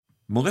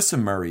Melissa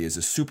Murray is a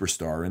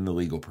superstar in the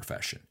legal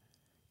profession.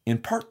 In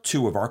part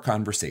 2 of our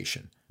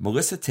conversation,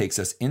 Melissa takes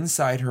us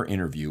inside her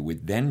interview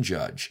with then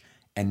Judge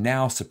and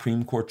now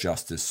Supreme Court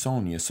Justice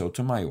Sonia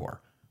Sotomayor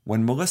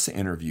when Melissa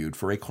interviewed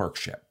for a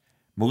clerkship.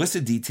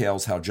 Melissa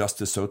details how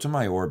Justice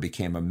Sotomayor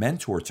became a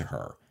mentor to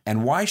her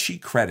and why she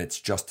credits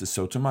Justice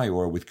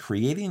Sotomayor with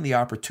creating the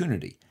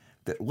opportunity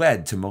that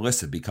led to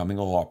Melissa becoming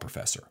a law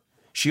professor.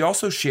 She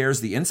also shares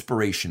the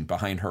inspiration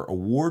behind her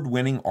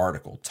award-winning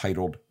article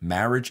titled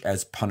Marriage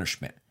as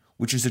Punishment,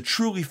 which is a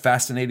truly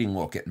fascinating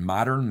look at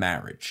modern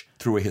marriage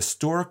through a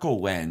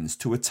historical lens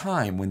to a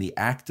time when the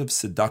act of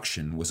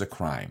seduction was a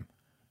crime.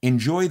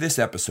 Enjoy this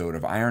episode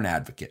of Iron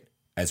Advocate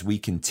as we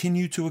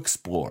continue to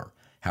explore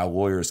how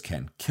lawyers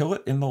can kill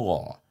it in the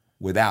law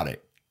without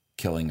it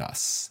killing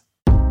us.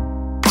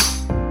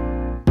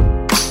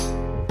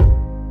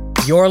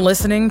 You're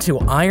listening to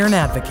Iron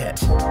Advocate,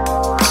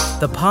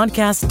 the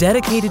podcast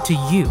dedicated to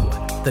you,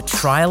 the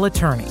trial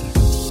attorney,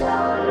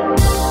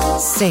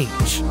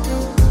 sage,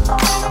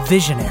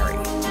 visionary,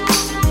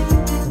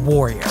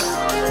 warrior,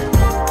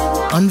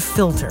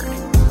 unfiltered,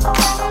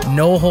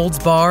 no holds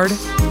barred,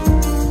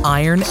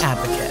 Iron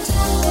Advocate.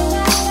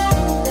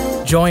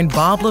 Join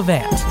Bob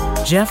Levant,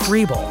 Jeff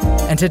Riebel,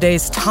 and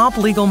today's top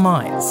legal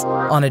minds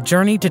on a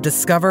journey to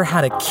discover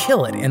how to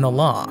kill it in the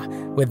law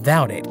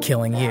without it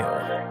killing you.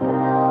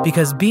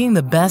 Because being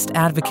the best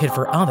advocate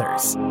for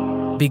others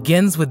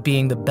begins with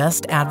being the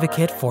best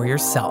advocate for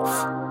yourself.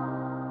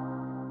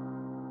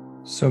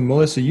 So,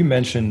 Melissa, you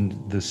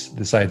mentioned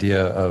this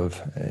idea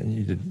of,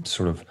 you did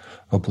sort of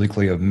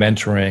obliquely, of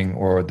mentoring,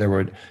 or there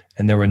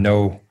were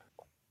no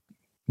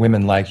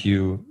women like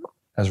you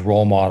as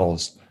role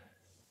models.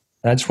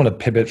 And I just want to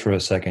pivot for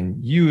a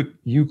second.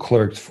 You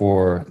clerked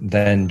for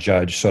then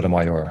Judge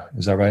Sotomayor,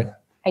 is that right?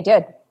 I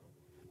did.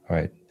 All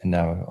right, and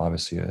now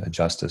obviously a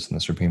justice in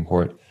the Supreme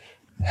Court.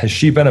 Has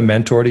she been a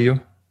mentor to you?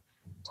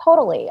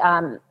 Totally.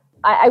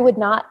 I would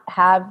not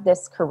have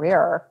this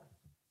career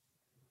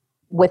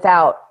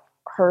without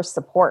her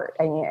support.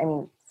 I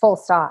mean, full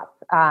stop.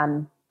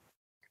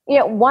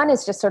 One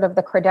is just sort of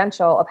the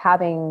credential of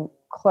having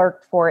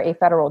clerked for a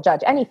federal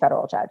judge, any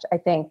federal judge. I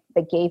think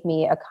that gave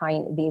me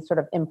the sort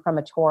of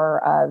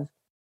imprimatur of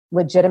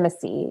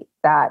legitimacy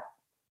that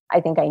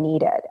I think I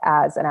needed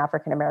as an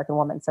African-American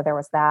woman. So there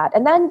was that.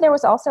 And then there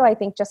was also, I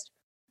think, just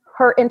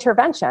her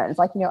interventions.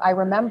 I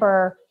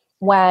remember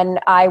when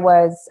I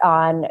was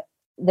on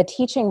the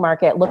teaching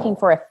market looking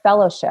for a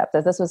fellowship.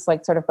 This was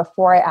sort of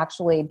before I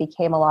actually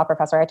became a law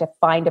professor. I had to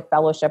find a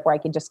fellowship where I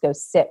could just go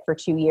sit for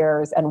 2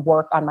 years and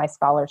work on my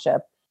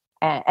scholarship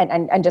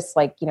and just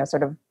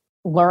sort of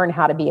learn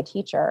how to be a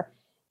teacher.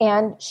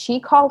 And she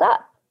called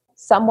up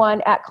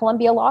someone at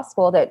Columbia Law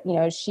School that,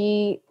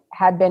 she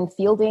had been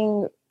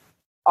fielding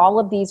all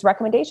of these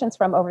recommendations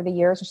from over the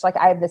years. She's like,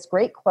 I have this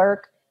great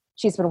clerk.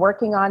 She's been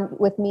working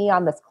with me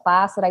on this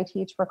class that I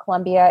teach for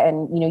Columbia,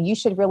 and you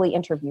should really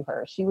interview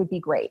her. She would be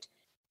great.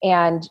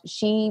 And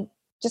she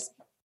just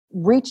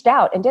reached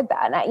out and did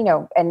that.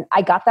 And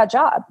I got that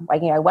job.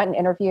 I went and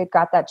interviewed,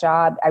 got that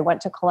job. I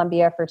went to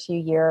Columbia for 2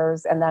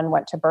 years and then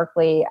went to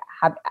Berkeley,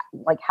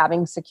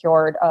 having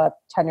secured a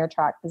tenure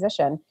track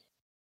position.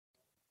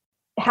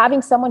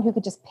 Having someone who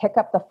could just pick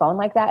up the phone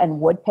like that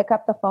and would pick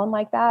up the phone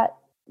like that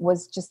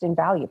was just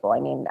invaluable. I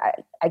mean,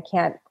 I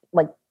can't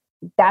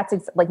that's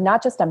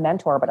not just a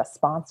mentor, but a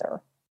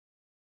sponsor.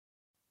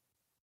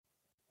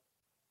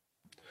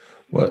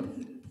 Well,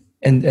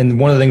 and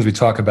one of the things we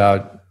talk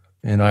about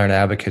in Iron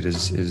Advocate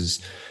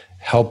is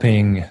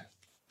helping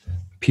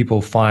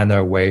people find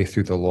their way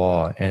through the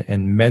law,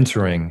 and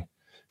mentoring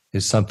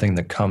is something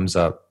that comes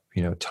up,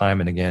 time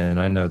and again. And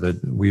I know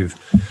that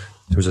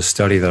there was a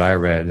study that I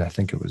read, I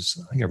think I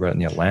read it in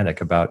the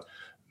Atlantic, about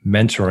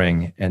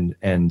mentoring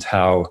and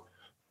how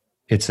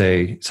it's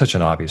such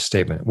an obvious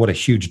statement, what a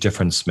huge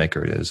difference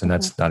maker it is. And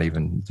that's not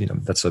even,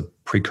 that's a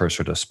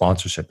precursor to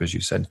sponsorship, as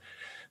you said.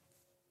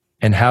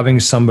 And having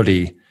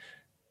somebody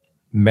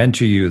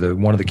mentor you,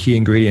 one of the key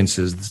ingredients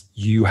is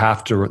you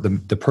have to,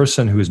 the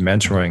person who is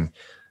mentoring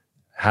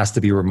has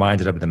to be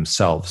reminded of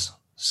themselves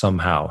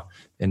somehow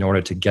in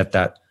order to get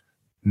that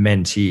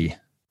mentee,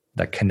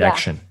 that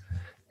connection. Yeah.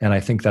 And I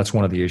think that's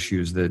one of the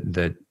issues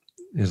that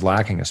is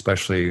lacking,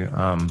 especially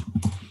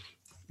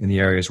in the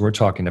areas we're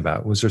talking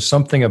about. Was there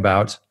something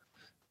about,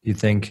 you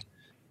think,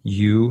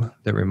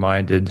 that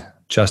reminded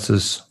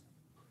Justice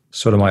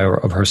Sotomayor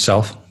of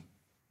herself?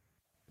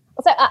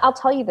 So I'll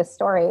tell you the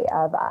story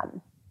of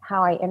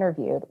how I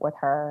interviewed with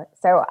her.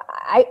 So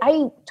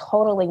I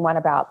totally went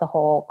about the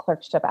whole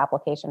clerkship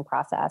application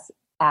process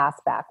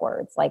ass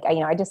backwards.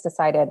 I just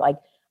decided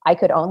I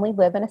could only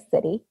live in a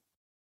city.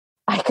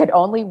 I could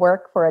only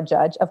work for a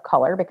judge of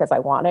color because I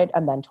wanted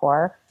a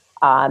mentor.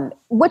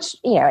 Which,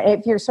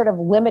 if you're sort of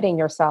limiting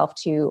yourself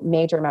to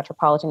major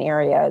metropolitan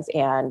areas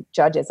and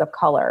judges of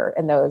color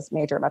in those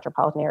major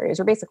metropolitan areas,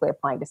 you're basically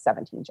applying to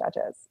 17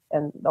 judges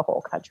in the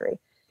whole country.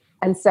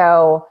 And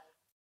so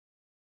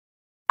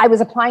I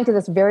was applying to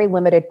this very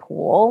limited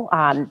pool.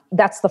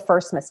 That's the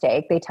first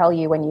mistake. They tell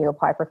you when you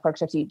apply for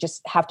clerkships, you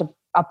just have to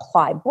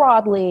apply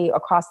broadly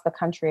across the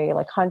country,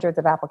 like hundreds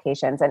of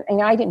applications. And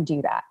I didn't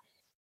do that.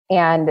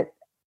 And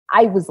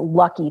I was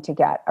lucky to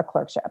get a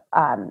clerkship,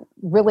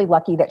 really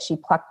lucky that she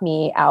plucked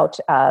me out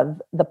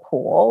of the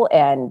pool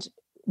and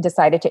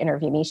decided to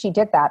interview me. She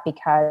did that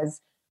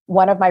because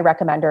one of my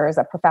recommenders,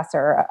 a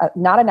professor,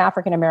 not an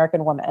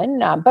African-American woman,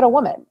 but a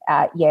woman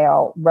at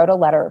Yale, wrote a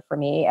letter for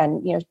me.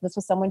 And, this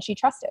was someone she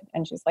trusted.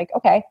 And she's like,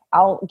 okay,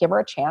 I'll give her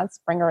a chance,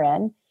 bring her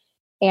in.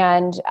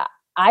 And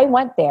I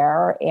went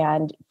there,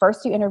 and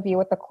first you interview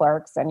with the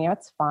clerks, and,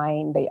 it's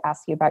fine. They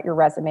ask you about your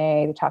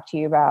resume. They talk to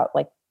you about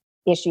like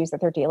issues that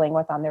they're dealing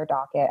with on their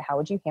docket. How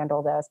would you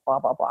handle this? Blah,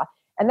 blah, blah.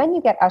 And then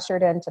you get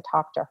ushered in to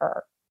talk to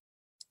her.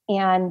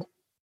 And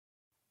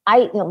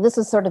this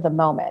is sort of the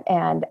moment,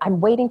 and I'm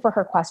waiting for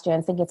her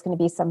question, thinking it's going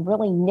to be some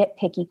really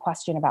nitpicky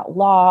question about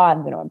law.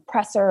 I'm going to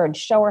impress her and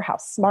show her how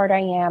smart I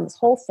am, this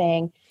whole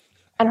thing.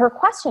 And her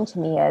question to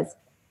me is,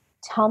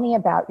 tell me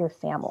about your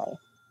family.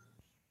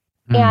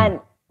 And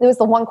it was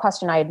the one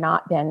question I had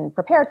not been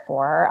prepared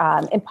for,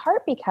 in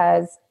part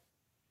because,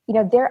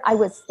 I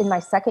was in my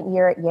second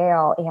year at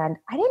Yale, and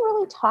I didn't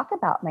really talk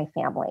about my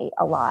family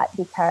a lot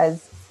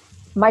because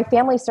my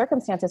family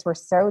circumstances were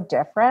so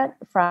different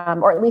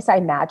from, or at least I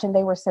imagined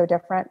they were so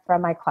different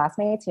from my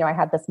classmates. I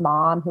had this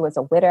mom who was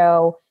a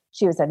widow.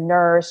 She was a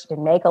nurse. She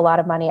didn't make a lot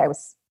of money. I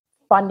was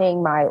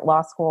funding my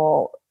law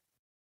school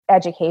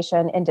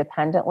education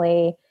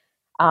independently.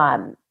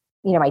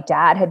 My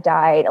dad had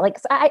died.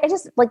 I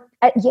just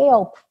at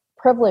Yale,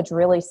 privilege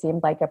really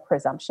seemed like a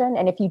presumption.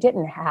 And if you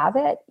didn't have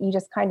it, you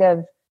just kind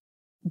of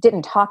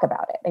didn't talk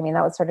about it. I mean,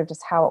 that was sort of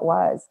just how it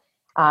was.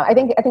 I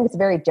think it's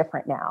very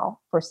different now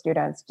for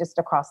students just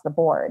across the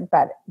board,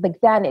 but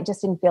then it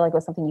just didn't feel like it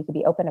was something you could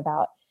be open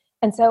about.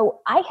 And so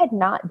I had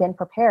not been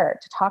prepared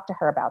to talk to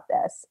her about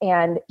this.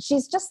 And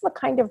she's just the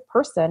kind of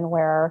person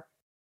where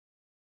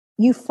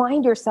you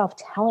find yourself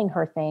telling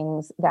her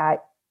things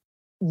that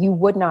you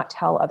would not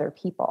tell other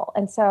people.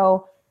 And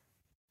so,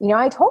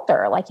 I told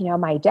her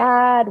my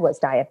dad was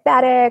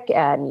diabetic,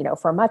 and,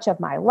 for much of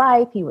my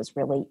life, he was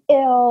really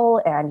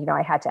ill, and,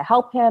 I had to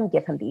help him,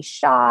 give him these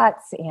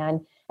shots,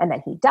 and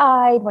then he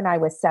died when I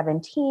was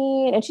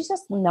 17. And she's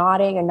just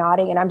nodding and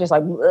nodding. And I'm just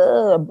like,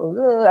 ugh,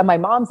 ugh. And my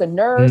mom's a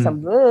nurse.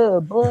 I'm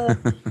ugh,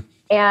 ugh.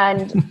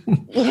 And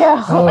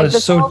oh,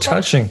 it's so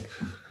touching.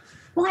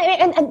 Well,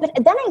 but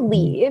then I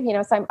leave,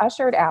 so I'm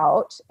ushered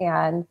out,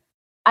 and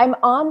I'm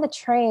on the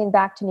train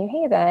back to New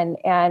Haven,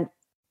 and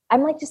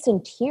I'm just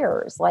in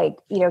tears.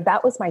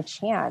 That was my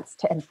chance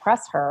to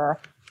impress her.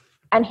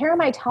 And here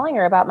am I telling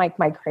her about my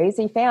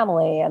crazy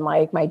family and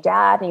my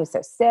dad, and he was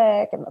so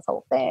sick and this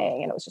whole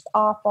thing, and it was just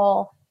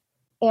awful.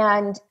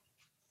 And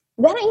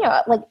then,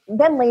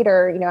 then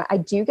later, I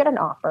do get an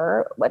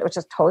offer, which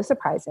is totally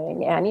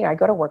surprising. And, I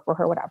go to work for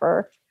her,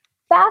 whatever.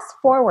 Fast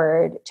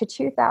forward to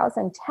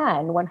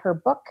 2010 when her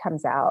book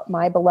comes out,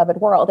 My Beloved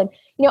World. And,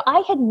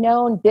 I had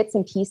known bits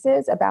and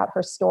pieces about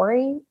her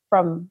story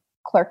from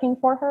clerking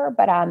for her.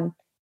 But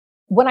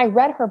when I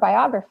read her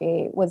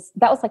biography,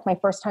 that was my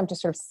first time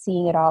just sort of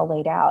seeing it all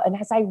laid out. And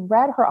as I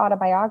read her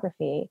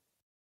autobiography,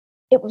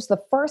 it was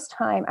the first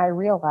time I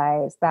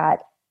realized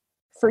that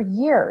for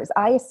years,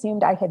 I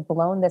assumed I had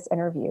blown this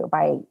interview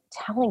by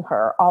telling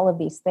her all of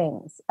these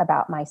things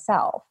about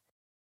myself.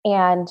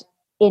 And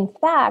in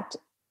fact,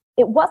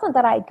 it wasn't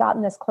that I had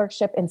gotten this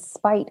clerkship in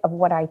spite of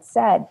what I'd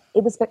said.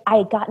 It was I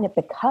had gotten it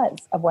because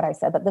of what I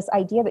said. That this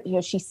idea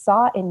that, she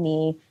saw in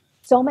me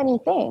so many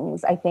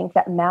things, I think,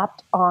 that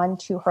mapped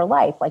onto her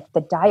life, like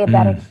the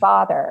diabetic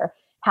father,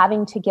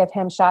 having to give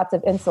him shots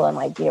of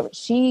insulin.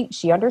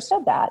 She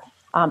understood that.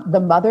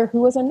 The mother who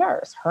was a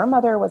nurse, her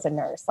mother was a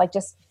nurse,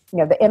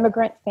 the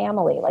immigrant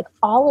family,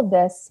 all of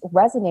this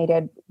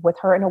resonated with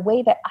her in a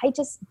way that I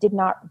just did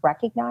not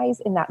recognize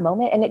in that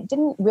moment. And it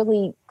didn't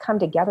really come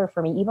together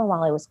for me, even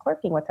while I was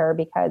clerking with her,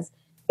 because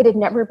it had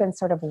never been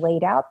sort of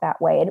laid out that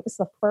way. And it was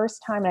the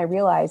first time I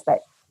realized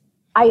that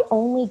I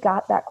only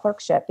got that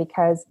clerkship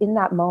because in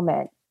that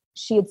moment,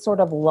 she had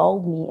sort of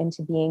lulled me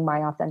into being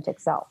my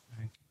authentic self.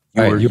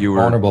 You were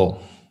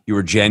vulnerable. You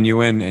were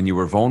genuine and you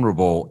were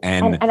vulnerable.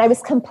 And I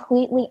was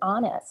completely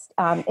honest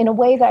in a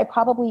way that I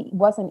probably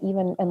wasn't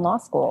even in law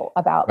school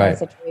about my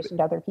situation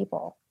to other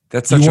people.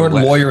 You weren't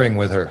lawyering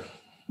with her.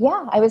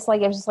 Yeah. I was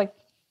just like,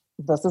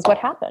 this is what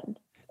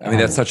happened. I mean,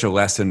 that's such a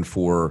lesson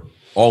for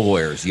all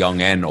lawyers,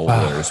 young and old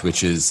lawyers,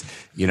 which is,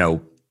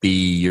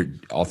 be your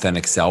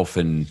authentic self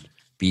and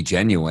be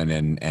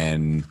genuine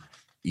and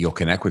you'll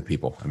connect with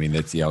people. I mean,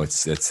 it's an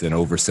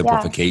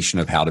oversimplification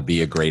of how to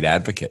be a great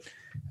advocate.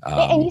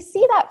 And you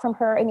see that from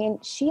her. I mean,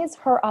 she is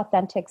her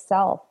authentic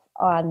self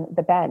on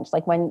the bench.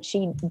 When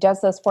she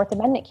does those Fourth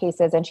Amendment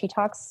cases and she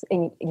talks,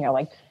 and,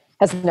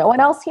 has no one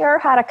else here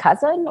had a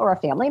cousin or a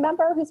family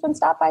member who's been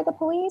stopped by the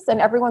police?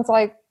 And everyone's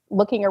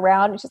looking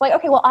around and she's like,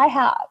 okay, well, I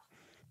have.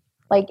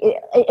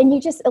 And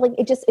you just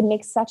it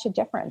makes such a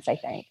difference, I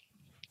think.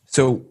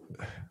 So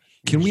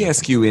can we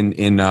ask you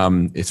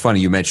it's funny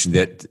you mentioned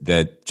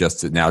that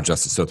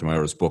Justice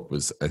Sotomayor's book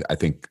was, I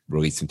think,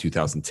 released in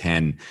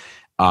 2010.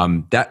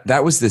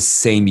 That was the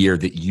same year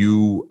that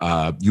you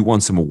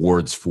won some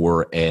awards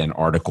for an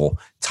article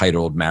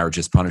titled "Marriage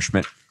is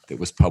Punishment" that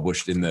was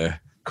published in the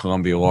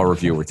Columbia Law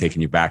Review. We're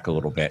taking you back a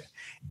little bit.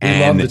 We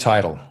love the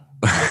title.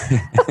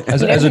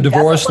 As a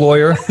divorce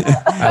lawyer,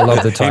 I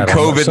love the title.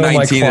 And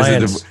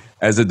COVID-19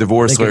 as a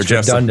divorce lawyer,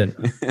 Jeff's redundant.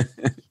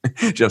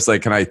 Jeff's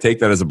like, can I take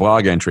that as a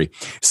blog entry?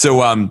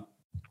 So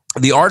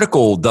the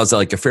article does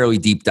like a fairly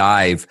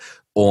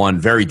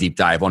very deep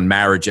dive on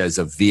marriage as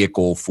a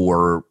vehicle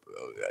for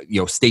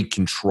state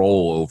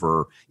control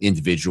over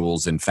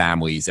individuals and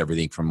families,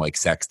 everything from like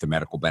sex to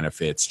medical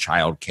benefits,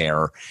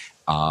 childcare.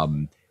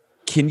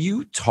 Can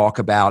you talk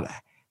about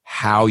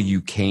how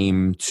you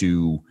came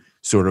to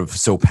sort of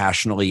so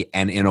passionately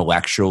and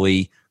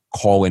intellectually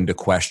call into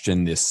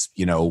question this,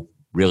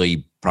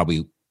 really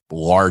probably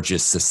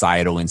largest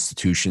societal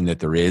institution that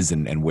there is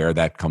and where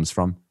that comes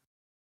from?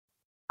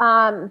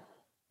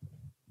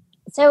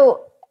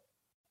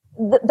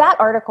 That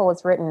article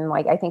was written,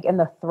 I think, in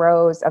the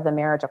throes of the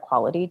marriage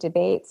equality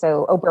debate.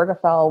 So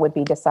Obergefell would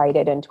be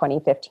decided in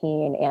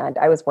 2015, and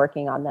I was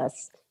working on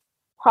this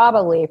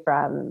probably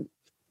from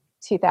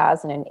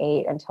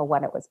 2008 until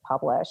when it was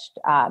published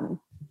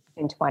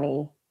in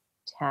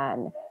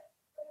 2010.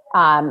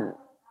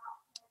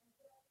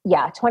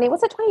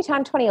 Was it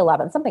 2010,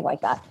 2011, something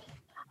like that.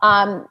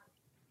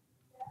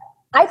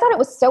 I thought it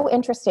was so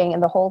interesting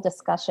in the whole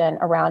discussion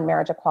around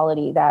marriage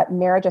equality that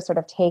marriage is sort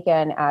of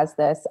taken as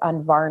this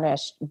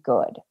unvarnished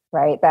good,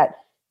 right? That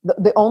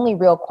the only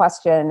real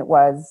question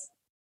was,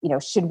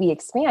 should we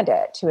expand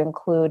it to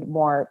include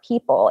more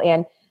people?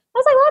 And I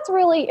was like, well, that's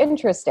really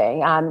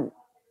interesting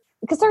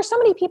because there are so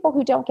many people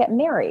who don't get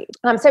married.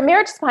 So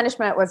Marriage is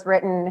Punishment was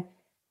written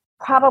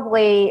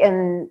probably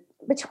in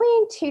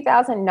between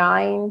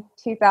 2009,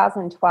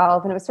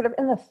 2012, and it was sort of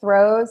in the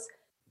throes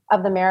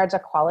of the marriage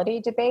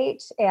equality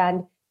debate.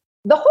 And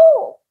the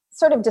whole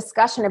sort of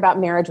discussion about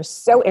marriage was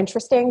so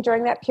interesting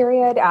during that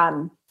period.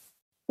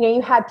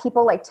 You had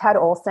people like Ted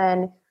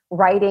Olson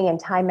writing in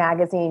Time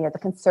magazine, the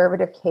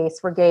conservative case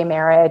for gay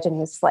marriage. And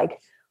he's like,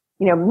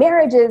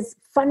 marriage is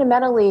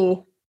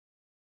fundamentally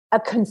a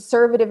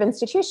conservative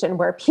institution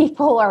where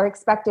people are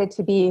expected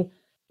to be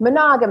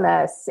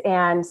monogamous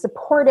and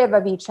supportive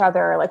of each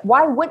other. Like,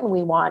 why wouldn't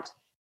we want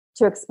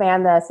to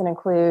expand this and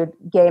include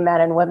gay men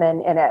and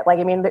women in it?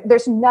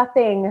 There's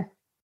nothing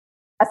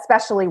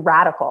especially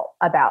radical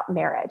about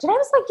marriage. And I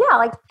was like,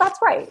 yeah, that's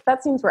right.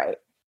 That seems right.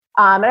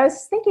 And I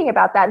was thinking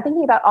about that and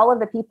thinking about all of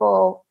the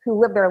people who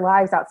live their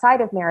lives outside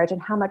of marriage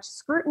and how much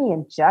scrutiny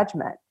and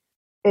judgment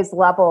is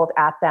leveled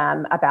at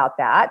them about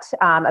that,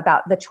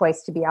 about the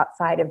choice to be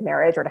outside of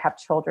marriage or to have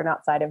children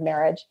outside of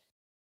marriage.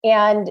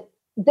 And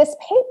this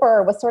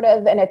paper was sort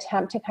of an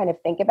attempt to kind of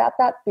think about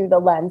that through the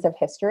lens of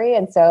history.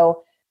 And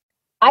so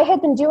I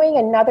had been doing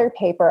another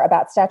paper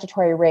about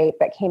statutory rape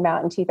that came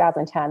out in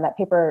 2010. That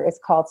paper is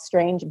called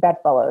Strange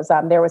Bedfellows.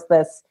 There was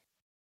this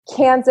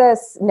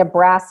Kansas,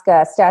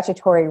 Nebraska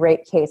statutory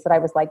rape case that I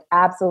was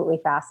absolutely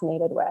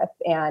fascinated with.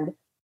 And,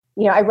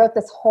 I wrote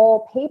this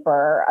whole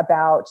paper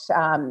about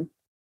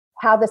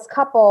how this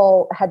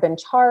couple had been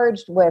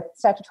charged with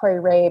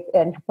statutory rape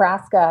in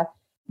Nebraska,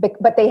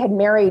 but they had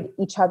married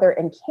each other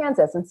in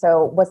Kansas. And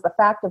so was the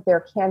fact of their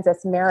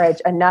Kansas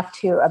marriage enough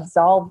to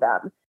absolve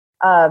them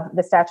of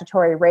the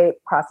statutory rape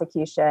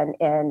prosecution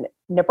in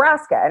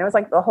Nebraska? And it was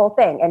the whole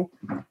thing. And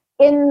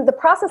in the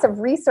process of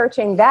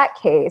researching that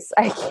case,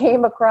 I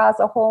came across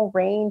a whole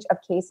range of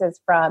cases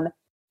from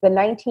the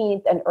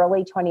 19th and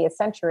early 20th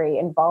century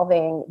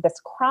involving this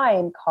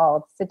crime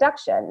called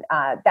seduction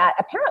that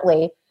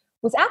apparently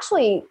was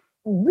actually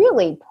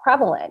really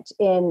prevalent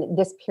in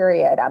this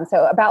period.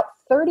 So about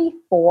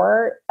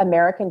 34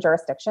 American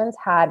jurisdictions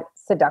had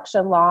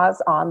seduction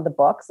laws on the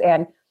books.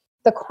 And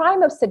the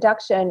crime of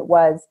seduction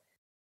was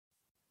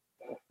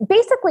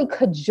basically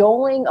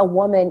cajoling a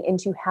woman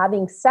into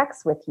having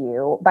sex with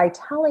you by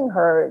telling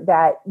her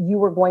that you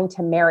were going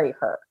to marry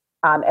her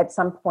at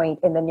some point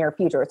in the near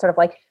future. It's sort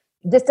of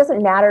this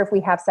doesn't matter if we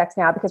have sex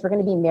now because we're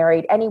going to be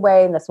married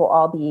anyway, and this will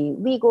all be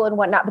legal and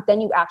whatnot, but then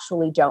you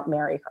actually don't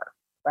marry her,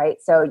 right?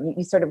 So it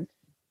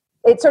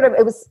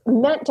was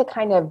meant to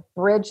kind of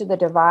bridge the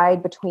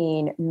divide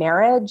between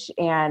marriage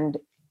and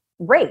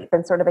rape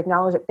and sort of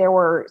acknowledge that there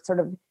were sort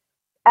of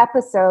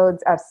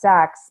episodes of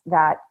sex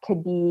that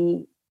could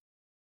be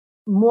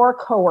more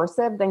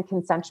coercive than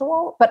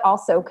consensual, but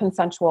also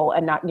consensual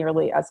and not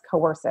nearly as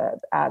coercive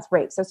as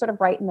rape. So sort of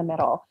right in the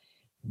middle.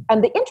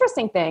 And the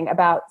interesting thing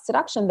about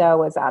seduction,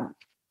 though, is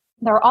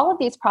there are all of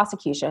these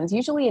prosecutions,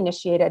 usually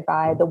initiated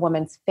by the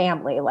woman's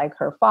family, like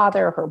her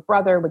father, her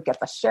brother would get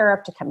the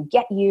sheriff to come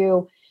get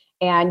you,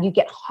 and you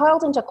get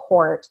hauled into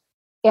court,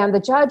 and the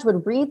judge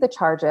would read the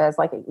charges,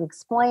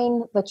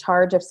 explain the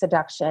charge of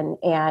seduction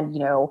and,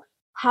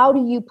 how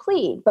do you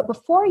plead? But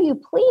before you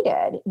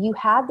pleaded, you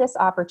had this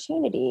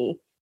opportunity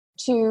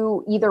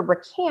to either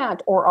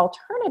recant or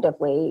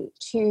alternatively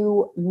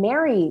to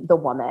marry the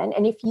woman.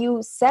 And if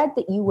you said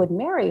that you would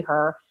marry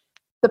her,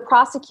 the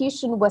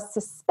prosecution was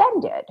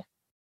suspended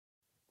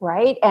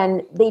right?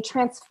 And they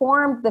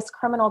transformed this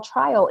criminal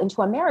trial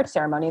into a marriage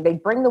ceremony.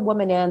 They'd bring the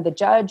woman in, the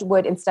judge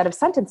would, instead of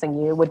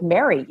sentencing you, would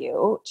marry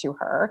you to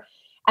her,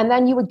 and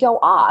then you would go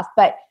off.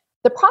 But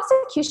the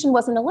prosecution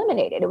wasn't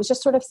eliminated. It was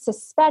just sort of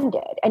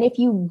suspended. And if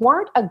you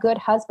weren't a good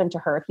husband to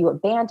her, if you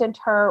abandoned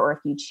her or if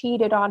you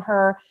cheated on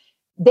her,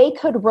 they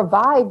could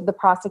revive the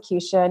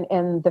prosecution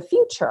in the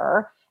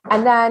future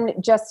and then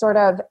just sort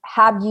of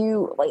have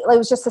you, like, it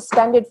was just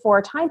suspended for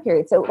a time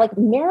period. So like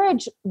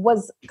marriage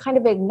was kind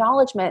of an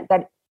acknowledgement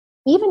that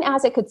even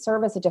as it could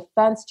serve as a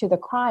defense to the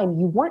crime,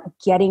 you weren't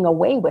getting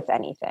away with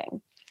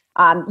anything.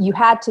 You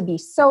had to be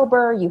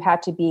sober, you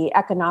had to be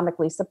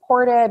economically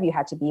supportive, you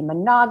had to be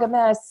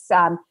monogamous.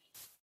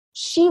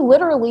 She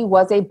literally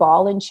was a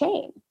ball and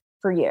chain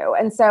for you.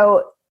 And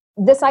so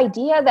this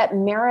idea that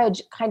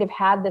marriage kind of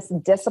had this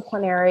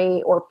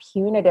disciplinary or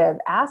punitive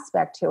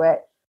aspect to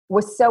it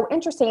was so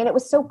interesting. And it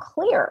was so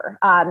clear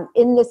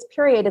in this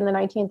period in the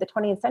 19th to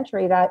 20th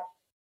century that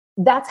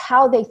that's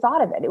how they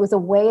thought of it. It was a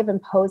way of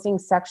imposing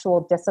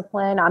sexual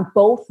discipline on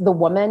both the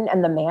woman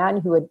and the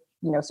man who had,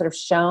 sort of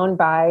shown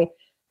by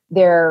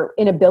their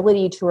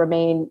inability to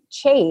remain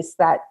chaste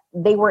that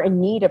they were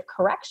in need of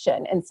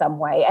correction in some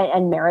way,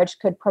 and marriage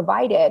could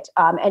provide it.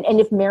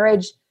 And if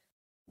marriage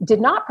did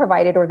not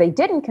provide it or they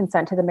didn't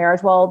consent to the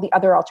marriage, well, the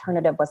other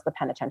alternative was the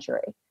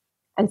penitentiary.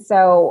 And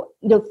so,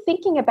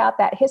 thinking about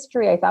that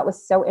history, I thought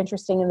was so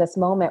interesting in this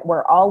moment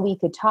where all we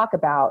could talk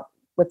about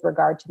with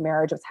regard to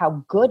marriage was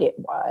how good it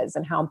was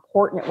and how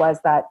important it was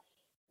that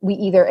we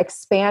either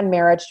expand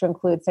marriage to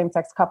include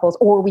same-sex couples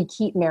or we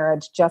keep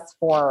marriage just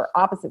for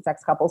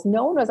opposite-sex couples.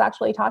 No one was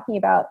actually talking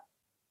about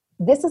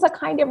this is a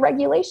kind of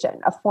regulation,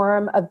 a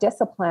form of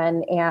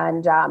discipline.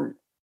 And,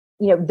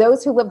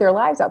 those who live their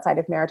lives outside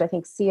of marriage, I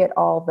think, see it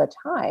all the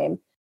time.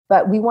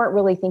 But we weren't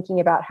really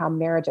thinking about how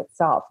marriage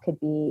itself could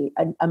be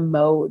a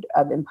mode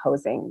of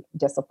imposing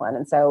discipline.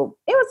 And so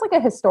it was like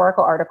a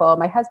historical article.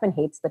 My husband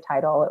hates the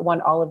title. It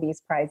won all of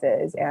these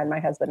prizes. And my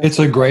husband... It's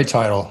a great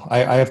title.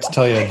 I have to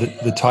tell you,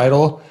 the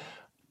title,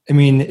 I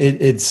mean,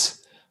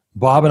 it's...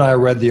 Bob and I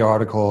read the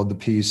article, the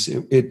piece.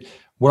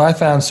 What I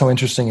found so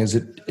interesting is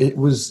it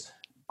was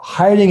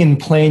hiding in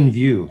plain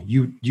view.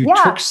 You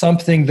took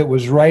something that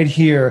was right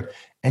here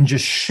and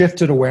just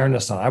shifted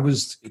awareness on.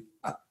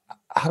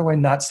 How do I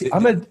not see?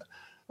 I'm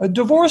a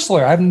divorce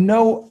lawyer. How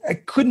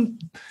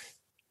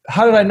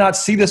did I not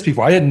see this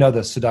before? I didn't know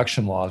the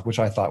seduction laws, which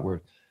I thought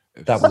were,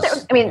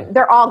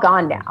 they're all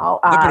gone now.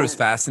 It was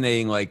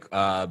fascinating,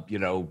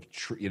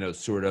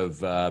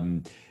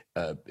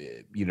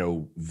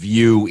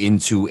 view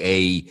into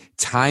a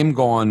time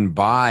gone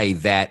by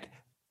that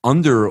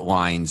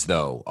underlines,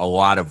 though, a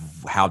lot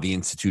of how the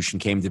institution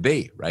came to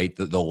be, right?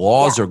 The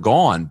laws are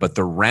gone, but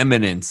the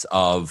remnants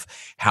of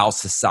how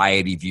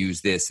society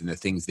views this and the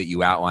things that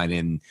you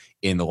outline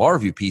in the law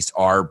review piece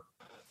are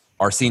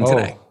seen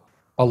today.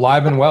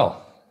 Alive and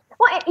well.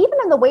 Well, even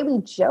in the way we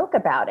joke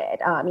about it,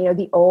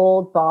 the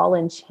old ball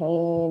and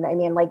chain,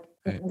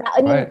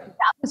 that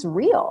was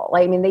real.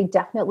 They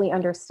definitely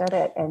understood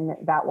it in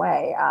that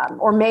way.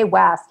 Or Mae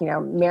West,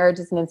 marriage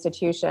is an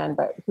institution,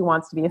 but who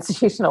wants to be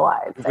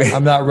institutionalized?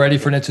 I'm not ready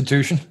for an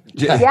institution.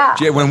 Yeah.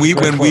 When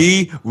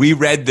we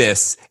read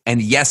this,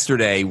 and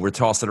yesterday we're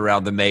tossing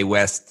around the Mae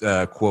West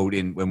quote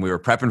when we were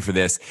prepping for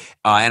this,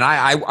 and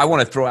I want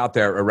to throw out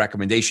there a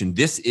recommendation.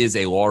 This is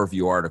a law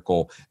review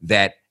article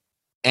that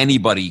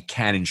anybody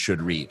can and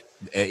should read.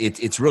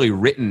 It's really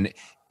written.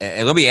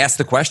 And let me ask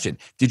the question: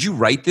 did you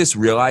write this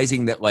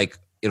realizing that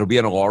it'll be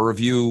in a law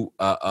review,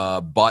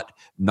 but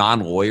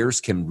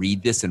non-lawyers can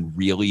read this and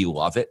really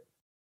love it?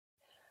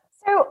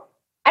 So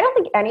I don't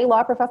think any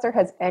law professor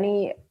has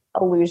any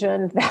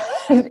illusion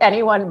that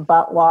anyone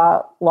but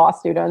law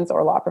students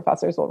or law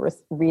professors will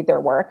read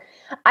their work.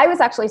 I was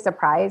actually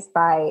surprised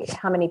by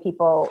how many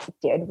people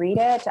did read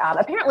it.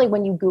 Apparently,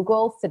 when you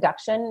Google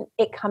seduction,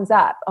 it comes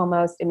up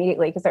almost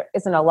immediately because there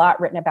isn't a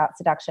lot written about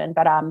seduction.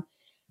 But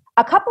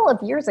a couple of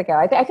years ago,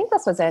 I think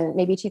this was in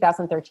maybe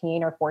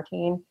 2013 or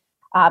 14,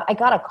 I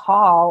got a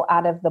call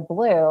out of the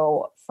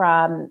blue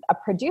from a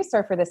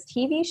producer for this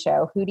TV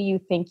show, Who Do You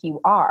Think You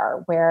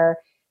Are?, where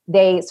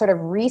they sort of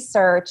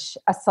research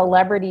a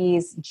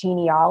celebrity's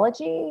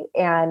genealogy,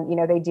 and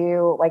they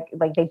do like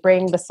they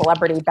bring the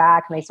celebrity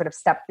back and they sort of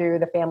step through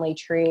the family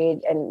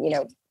tree and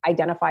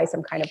identify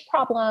some kind of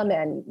problem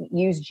and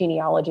use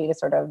genealogy to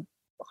sort of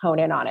hone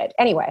in on it.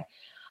 Anyway,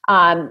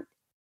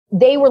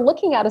 they were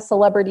looking at a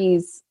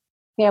celebrity's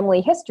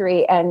family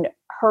history, and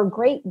her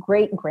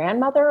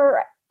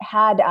great-great-grandmother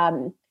had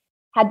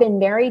been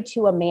married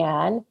to a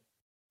man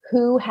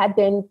who had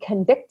been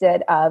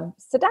convicted of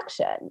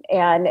seduction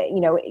and,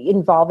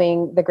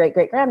 involving the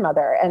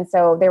great-great-grandmother. And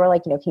so they were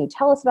like, can you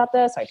tell us about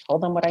this? So I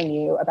told them what I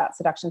knew about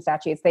seduction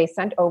statutes. They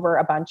sent over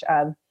a bunch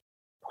of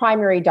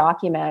primary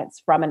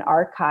documents from an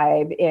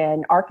archive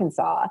in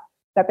Arkansas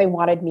that they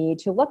wanted me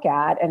to look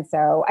at. And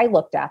so I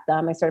looked at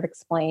them. I sort of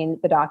explained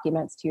the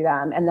documents to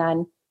them. And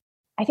then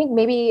I think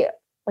maybe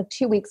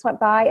 2 weeks went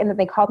by, and then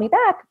they called me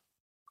back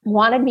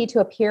wanted me to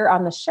appear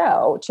on the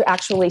show to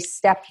actually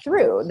step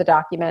through the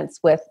documents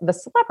with the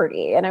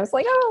celebrity. And I was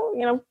like,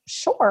 oh,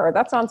 sure,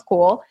 that sounds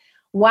cool.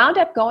 Wound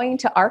up going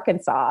to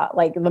Arkansas,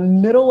 like in the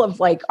middle of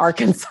like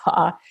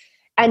Arkansas,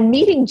 and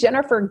meeting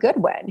Jennifer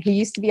Goodwin, who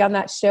used to be on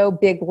that show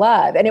Big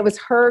Love. And it was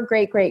her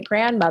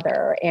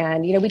great-great-grandmother.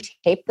 And, we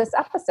taped this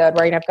episode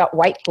where, I've got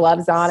white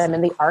gloves on and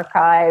in the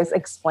archives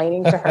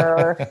explaining to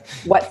her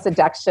what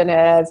seduction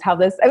is, how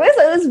it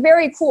was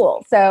very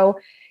cool. So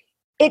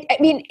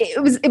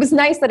it was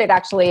nice that it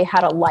actually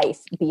had a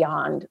life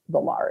beyond the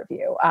law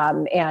review.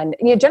 And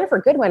Jennifer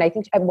Goodwin, I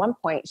think at one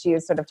point she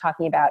was sort of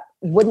talking about,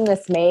 wouldn't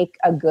this make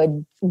a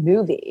good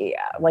movie?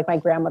 Like My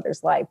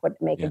Grandmother's Life would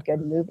make a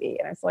good movie.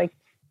 And I was like,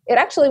 it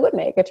actually would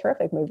make a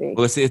terrific movie.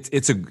 Well,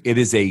 it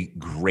is a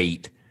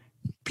great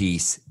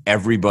piece.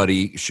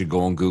 Everybody should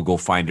go on Google,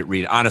 find it,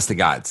 read it. Honest to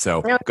God.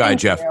 So go ahead,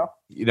 Jeff.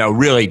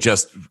 Really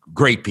just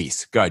great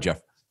piece. Go ahead,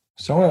 Jeff.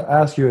 So I want to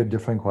ask you a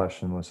different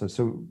question, Melissa.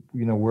 So,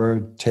 we're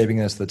taping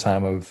this at the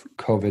time of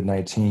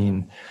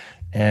COVID-19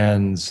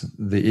 and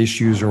the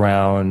issues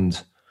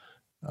around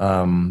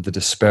the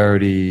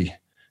disparity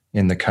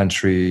in the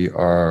country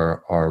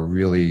are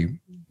really,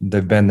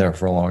 they've been there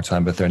for a long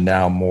time, but they're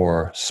now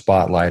more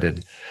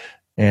spotlighted.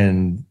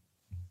 And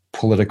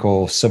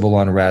political civil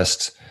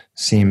unrest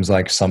seems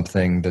like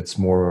something that's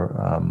more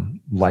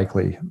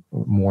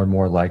and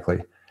more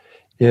likely.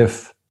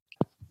 If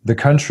the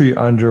country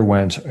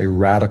underwent a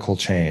radical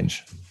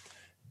change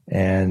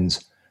and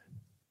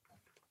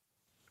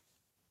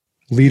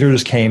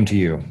leaders came to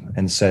you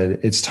and said,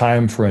 it's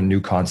time for a new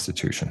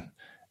constitution,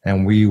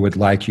 and we would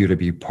like you to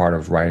be part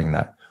of writing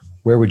that,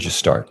 where would you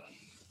start?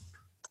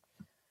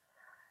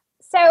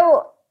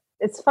 So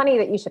it's funny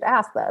that you should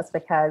ask this,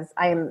 because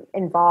I'm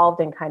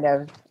involved in kind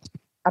of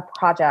a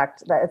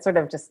project that it's sort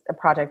of just a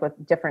project with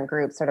different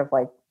groups, sort of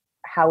like,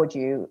 how would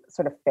you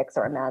sort of fix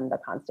or amend the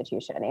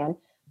Constitution? And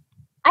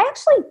I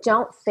actually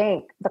don't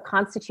think the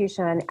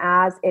Constitution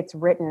as it's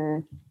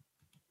written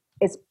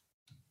is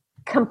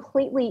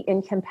completely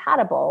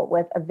incompatible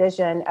with a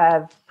vision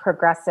of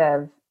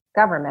progressive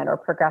government or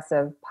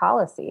progressive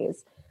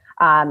policies.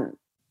 The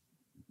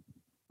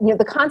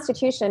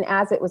Constitution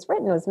as it was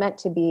written was meant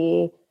to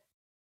be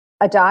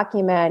a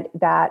document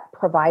that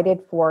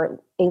provided for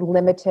a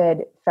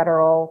limited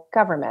federal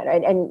government.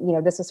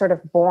 And this is sort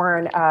of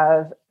born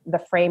of the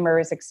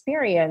framers'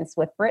 experience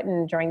with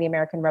Britain during the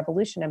American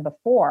Revolution and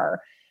before.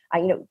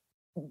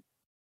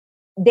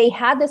 They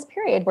had this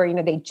period where,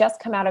 they just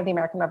come out of the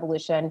American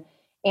Revolution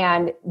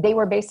and they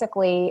were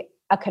basically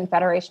a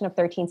confederation of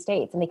 13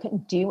 states, and they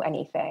couldn't do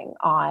anything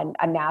on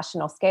a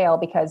national scale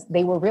because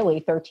they were really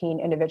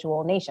 13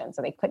 individual nations.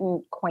 So they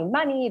couldn't coin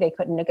money, they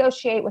couldn't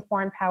negotiate with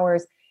foreign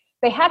powers.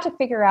 They had to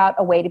figure out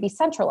a way to be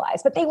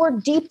centralized, but they were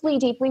deeply,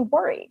 deeply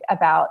worried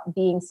about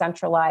being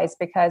centralized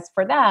because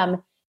for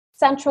them,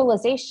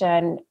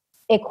 centralization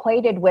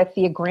equated with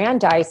the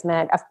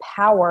aggrandizement of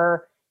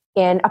power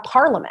in a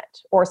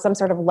parliament or some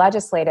sort of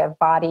legislative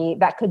body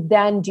that could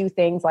then do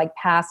things like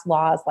pass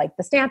laws like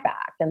the Stamp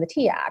Act and the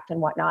Tea Act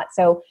and whatnot.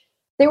 So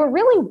they were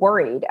really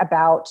worried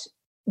about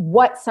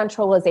what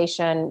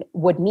centralization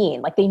would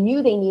mean. Like they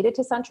knew they needed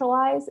to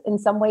centralize in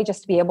some way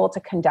just to be able to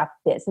conduct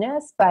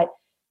business, but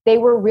they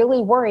were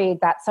really worried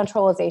that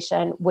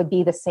centralization would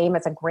be the same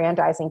as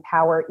aggrandizing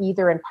power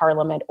either in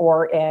parliament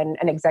or in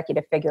an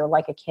executive figure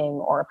like a king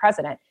or a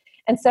president.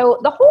 And so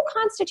the whole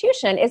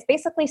Constitution is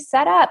basically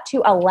set up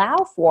to allow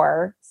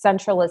for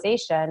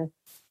centralization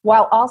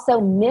while also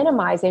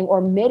minimizing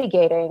or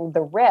mitigating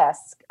the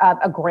risk of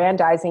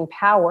aggrandizing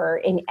power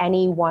in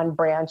any one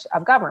branch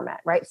of government,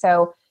 right?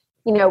 So,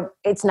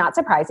 it's not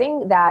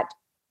surprising that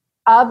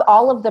of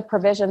all of the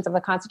provisions of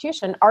the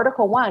Constitution,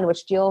 Article 1,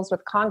 which deals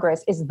with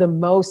Congress, is the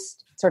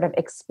most sort of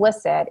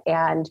explicit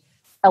and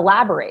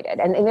elaborated.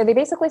 And they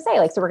basically say,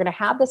 so we're going to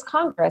have this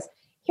Congress.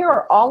 Here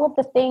are all of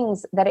the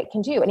things that it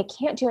can do, and it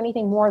can't do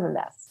anything more than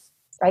this,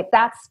 right?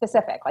 That's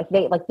specific.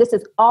 This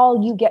is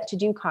all you get to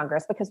do,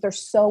 Congress, because they're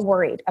so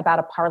worried about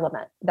a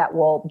parliament that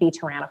will be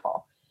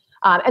tyrannical.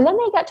 And then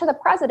they get to the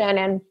president,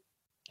 and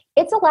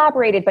it's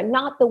elaborated, but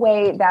not the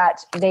way that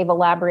they've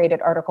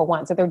elaborated Article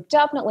 1. So they're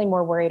definitely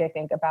more worried, I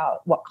think, about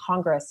what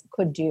Congress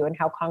could do and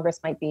how Congress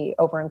might be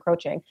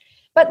over-encroaching.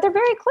 But they're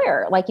very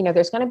clear,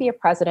 there's going to be a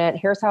president,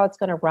 here's how it's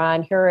going to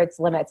run, here are its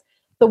limits.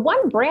 The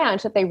one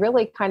branch that they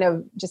really kind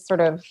of just sort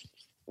of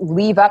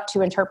leave up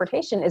to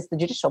interpretation is the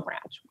judicial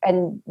branch.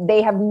 And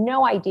they have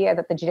no idea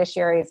that the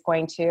judiciary is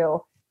going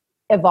to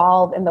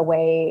evolve in the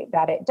way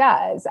that it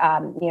does.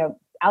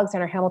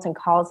 Alexander Hamilton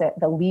calls it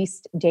the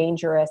least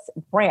dangerous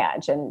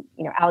branch. And,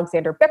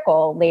 Alexander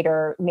Bickel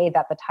later made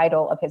that the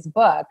title of his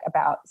book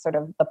about sort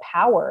of the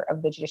power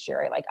of the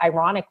judiciary.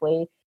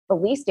 Ironically, the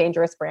least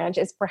dangerous branch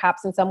is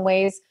perhaps in some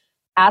ways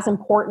as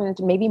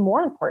important, maybe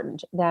more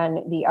important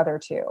than the other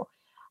two.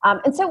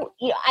 And so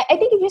I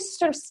think if you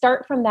sort of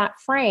start from that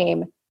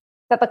frame,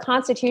 that the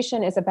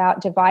Constitution is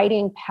about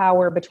dividing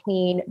power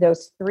between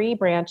those three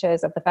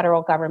branches of the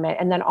federal government,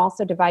 and then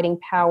also dividing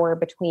power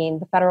between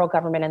the federal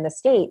government and the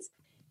states.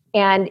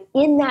 And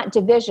in that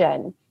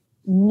division,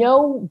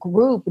 no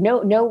group,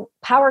 no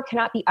power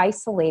cannot be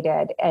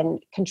isolated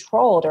and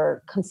controlled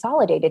or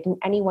consolidated in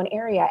any one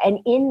area. And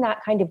in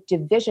that kind of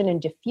division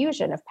and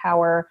diffusion of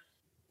power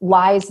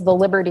lies the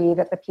liberty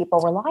that the people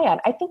rely on.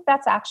 I think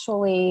that's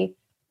actually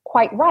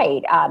quite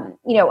right.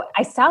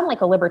 I sound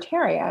like a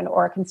libertarian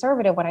or a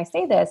conservative when I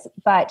say this,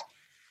 but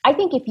I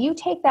think if you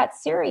take that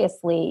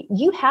seriously,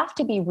 you have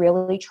to be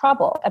really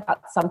troubled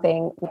about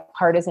something like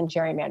partisan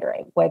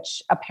gerrymandering,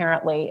 which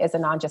apparently is a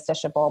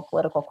non-justiciable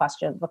political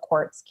question the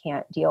courts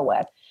can't deal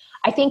with.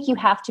 I think you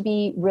have to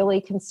be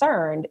really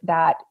concerned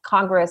that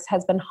Congress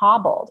has been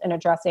hobbled in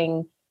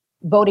addressing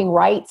voting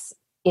rights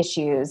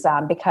issues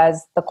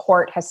because the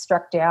court has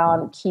struck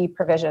down key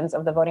provisions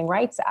of the Voting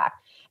Rights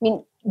Act. I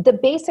mean, the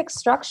basic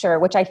structure,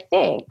 which I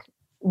think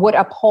would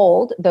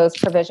uphold those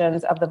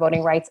provisions of the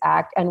Voting Rights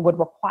Act and would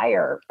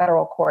require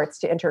federal courts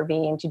to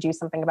intervene to do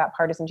something about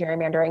partisan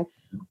gerrymandering.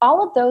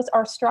 All of those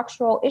are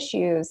structural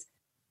issues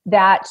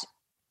that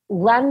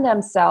lend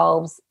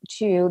themselves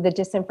to the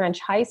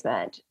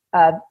disenfranchisement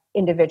of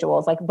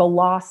individuals, like the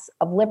loss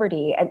of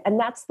liberty. And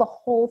that's the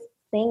whole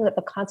thing that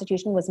the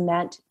Constitution was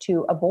meant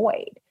to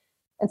avoid.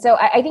 And so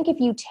I think if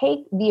you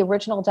take the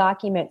original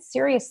document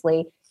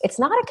seriously, it's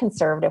not a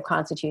conservative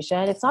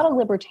constitution. It's not a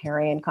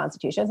libertarian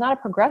constitution. It's not a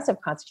progressive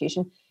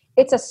constitution.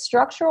 It's a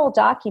structural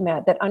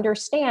document that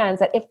understands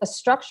that if the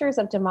structures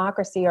of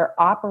democracy are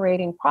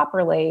operating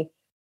properly,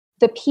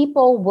 the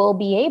people will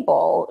be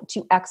able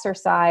to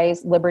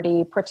exercise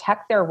liberty,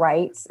 protect their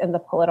rights in the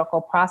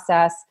political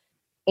process,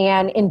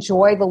 and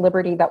enjoy the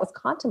liberty that was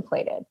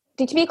contemplated.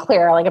 To be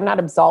clear, like I'm not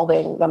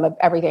absolving them of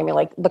everything. I mean,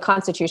 like the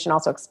Constitution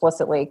also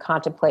explicitly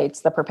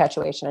contemplates the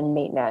perpetuation and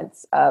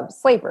maintenance of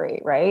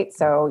slavery, right?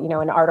 So,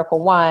 in Article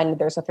 1,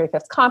 there's a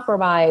 3/5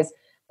 compromise,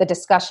 the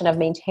discussion of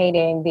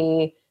maintaining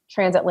the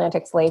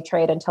transatlantic slave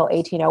trade until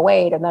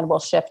 1808, and then we'll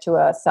shift to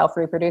a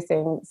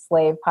self-reproducing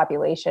slave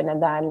population.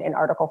 And then in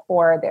Article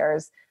 4,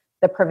 there's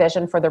the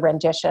provision for the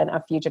rendition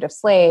of fugitive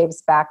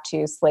slaves back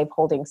to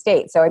slaveholding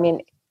states. So, I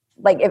mean,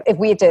 like if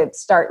we had to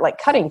start like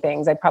cutting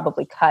things, I'd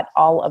probably cut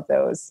all of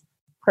those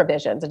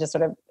provisions and just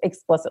sort of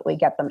explicitly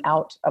get them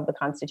out of the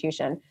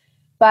Constitution.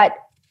 But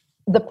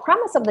the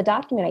premise of the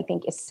document, I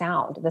think, is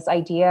sound. This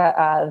idea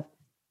of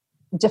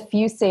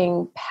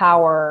diffusing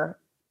power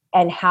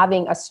and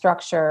having a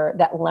structure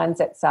that lends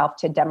itself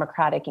to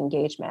democratic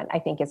engagement, I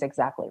think is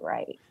exactly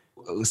right.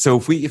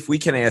 So if we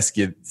can ask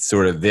you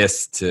sort of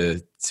this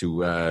to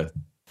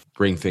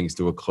bring things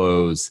to a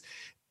close,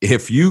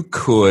 if you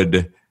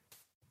could.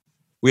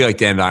 We like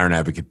to end Iron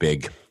Advocate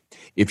big.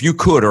 If you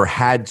could or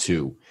had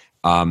to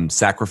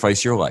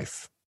sacrifice your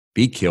life,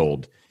 be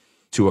killed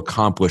to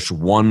accomplish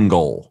one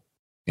goal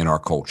in our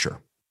culture,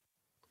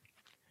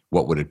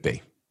 what would it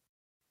be?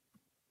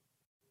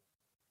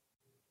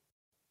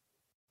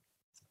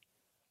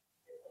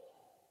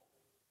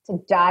 To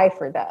die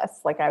for this.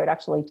 Like I would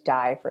actually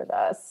die for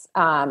this.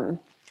 I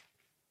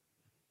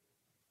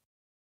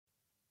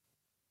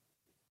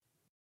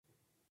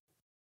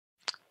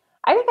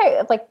think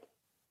I like.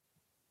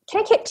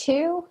 Can I get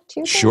two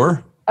things?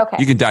 Sure. Okay.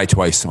 You can die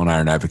twice on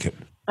Iron Advocate.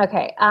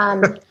 Okay.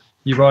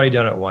 You've already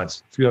done it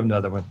once. So you have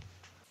another one.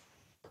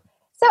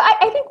 So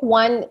I think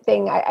one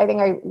thing I think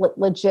I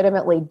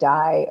legitimately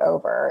die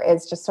over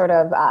is just sort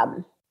of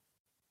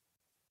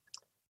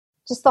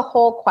just the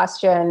whole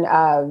question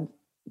of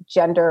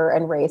gender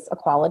and race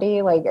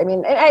equality. Like, I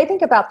mean, and I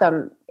think about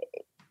them,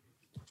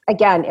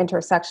 again,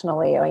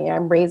 intersectionally. Like,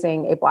 I'm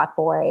raising a Black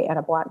boy and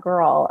a Black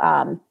girl.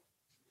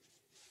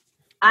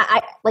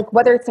 I like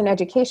whether it's in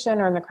education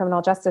or in the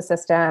criminal justice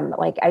system,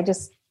 like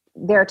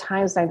there are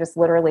times I'm just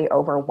literally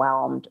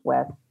overwhelmed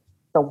with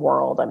the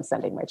world I'm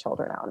sending my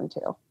children out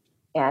into.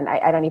 And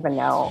I don't even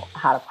know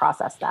how to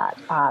process that.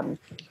 I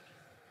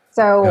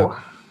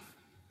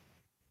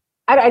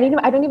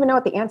don't even know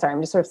what the answer. I'm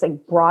just sort of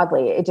saying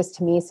broadly, it just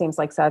to me seems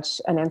like such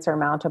an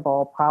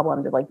insurmountable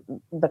problem to like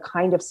the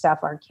kind of stuff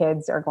our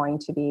kids are going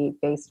to be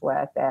faced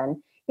with.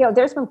 And,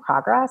 there's been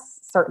progress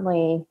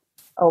certainly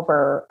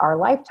over our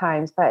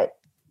lifetimes, but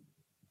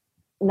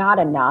not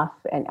enough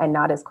and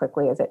not as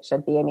quickly as it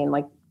should be. I mean,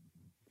 like,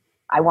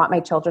 I want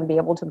my children to be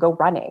able to go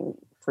running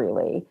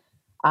freely.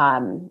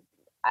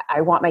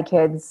 I want my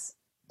kids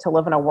to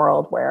live in a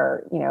world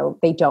where,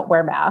 they don't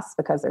wear masks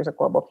because there's a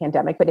global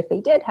pandemic. But if they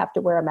did have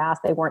to wear a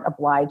mask, they weren't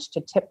obliged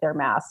to tip their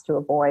mask to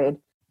avoid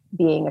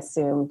being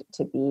assumed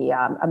to be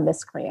a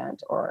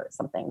miscreant or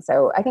something.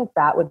 So I think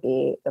that would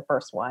be the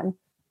first one.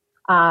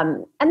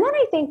 And then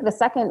I think the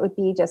second would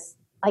be just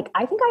like,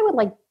 I think I would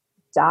like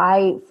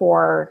die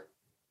for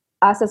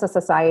us as a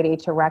society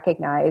to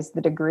recognize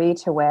the degree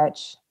to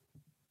which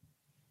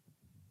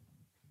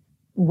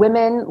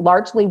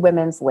largely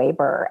women's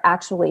labor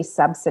actually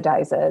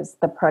subsidizes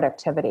the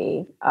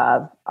productivity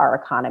of our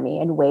economy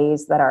in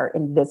ways that are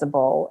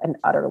invisible and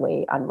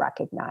utterly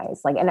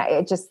unrecognized. Like, and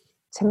it just,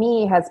 to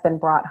me, has been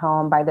brought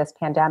home by this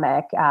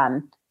pandemic.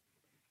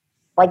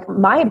 Like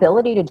my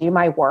ability to do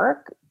my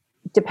work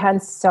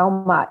depends so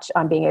much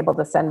on being able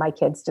to send my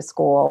kids to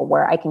school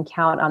where I can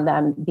count on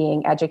them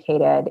being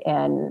educated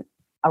in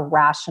a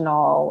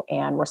rational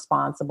and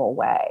responsible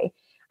way.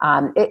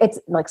 It's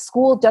like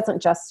school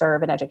doesn't just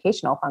serve an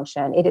educational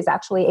function. It is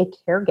actually a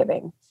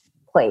caregiving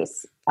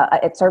place.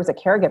 It serves a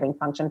caregiving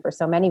function for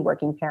so many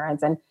working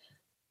parents. And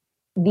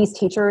these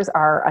teachers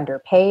are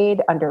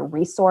underpaid,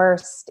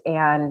 under-resourced,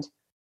 and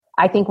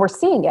I think we're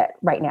seeing it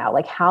right now,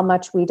 like how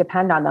much we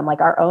depend on them,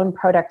 like our own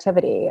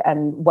productivity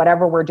and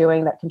whatever we're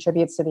doing that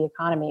contributes to the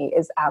economy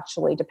is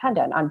actually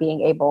dependent on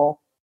being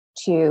able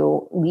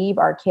to leave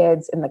our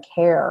kids in the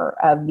care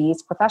of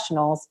these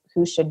professionals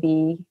who should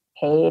be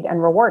paid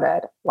and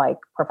rewarded like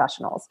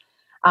professionals.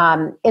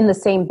 In the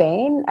same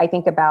vein, I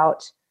think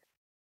about,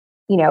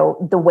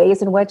 the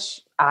ways in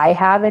which I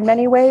have in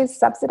many ways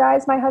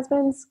subsidized my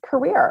husband's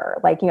career.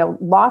 Like,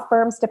 law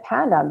firms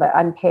depend on the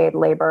unpaid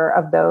labor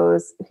of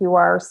those who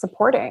are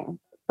supporting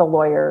the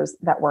lawyers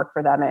that work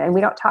for them. And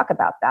we don't talk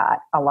about that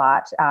a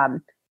lot.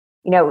 And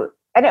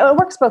it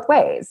works both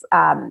ways.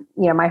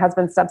 My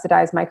husband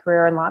subsidized my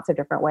career in lots of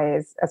different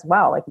ways as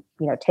well. Like,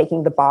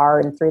 taking the bar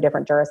in 3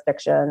 different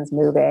jurisdictions,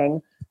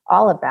 moving,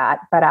 all of that.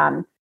 But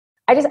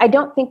I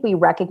don't think we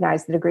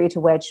recognize the degree to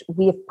which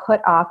we've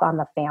put off on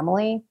the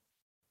family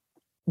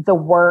the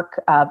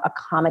work of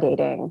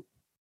accommodating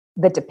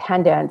the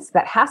dependence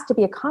that has to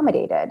be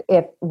accommodated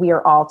if we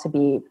are all to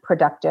be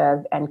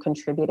productive and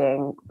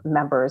contributing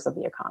members of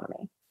the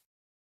economy.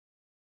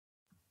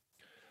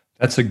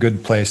 That's a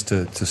good place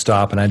to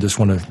stop. And I just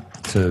want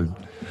to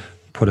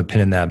put a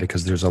pin in that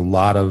because there's a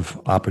lot of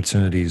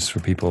opportunities for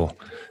people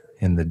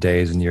in the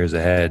days and years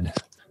ahead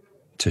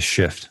to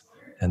shift.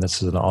 And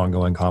this is an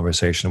ongoing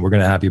conversation. We're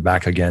going to have you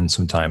back again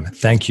sometime.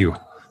 Thank you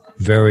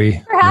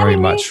very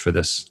much for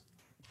this.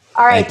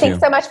 All right. Thanks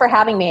so much for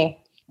having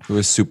me. It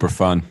was super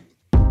fun.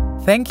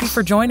 Thank you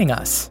for joining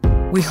us.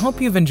 We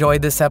hope you've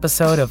enjoyed this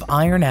episode of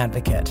Iron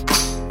Advocate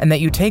and that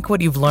you take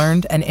what you've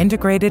learned and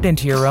integrate it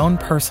into your own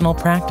personal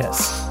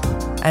practice.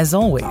 As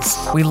always,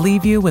 we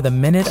leave you with a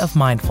minute of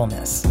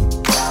mindfulness.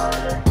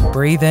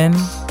 Breathe in,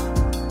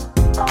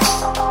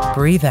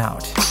 breathe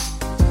out,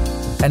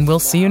 and we'll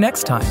see you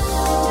next time.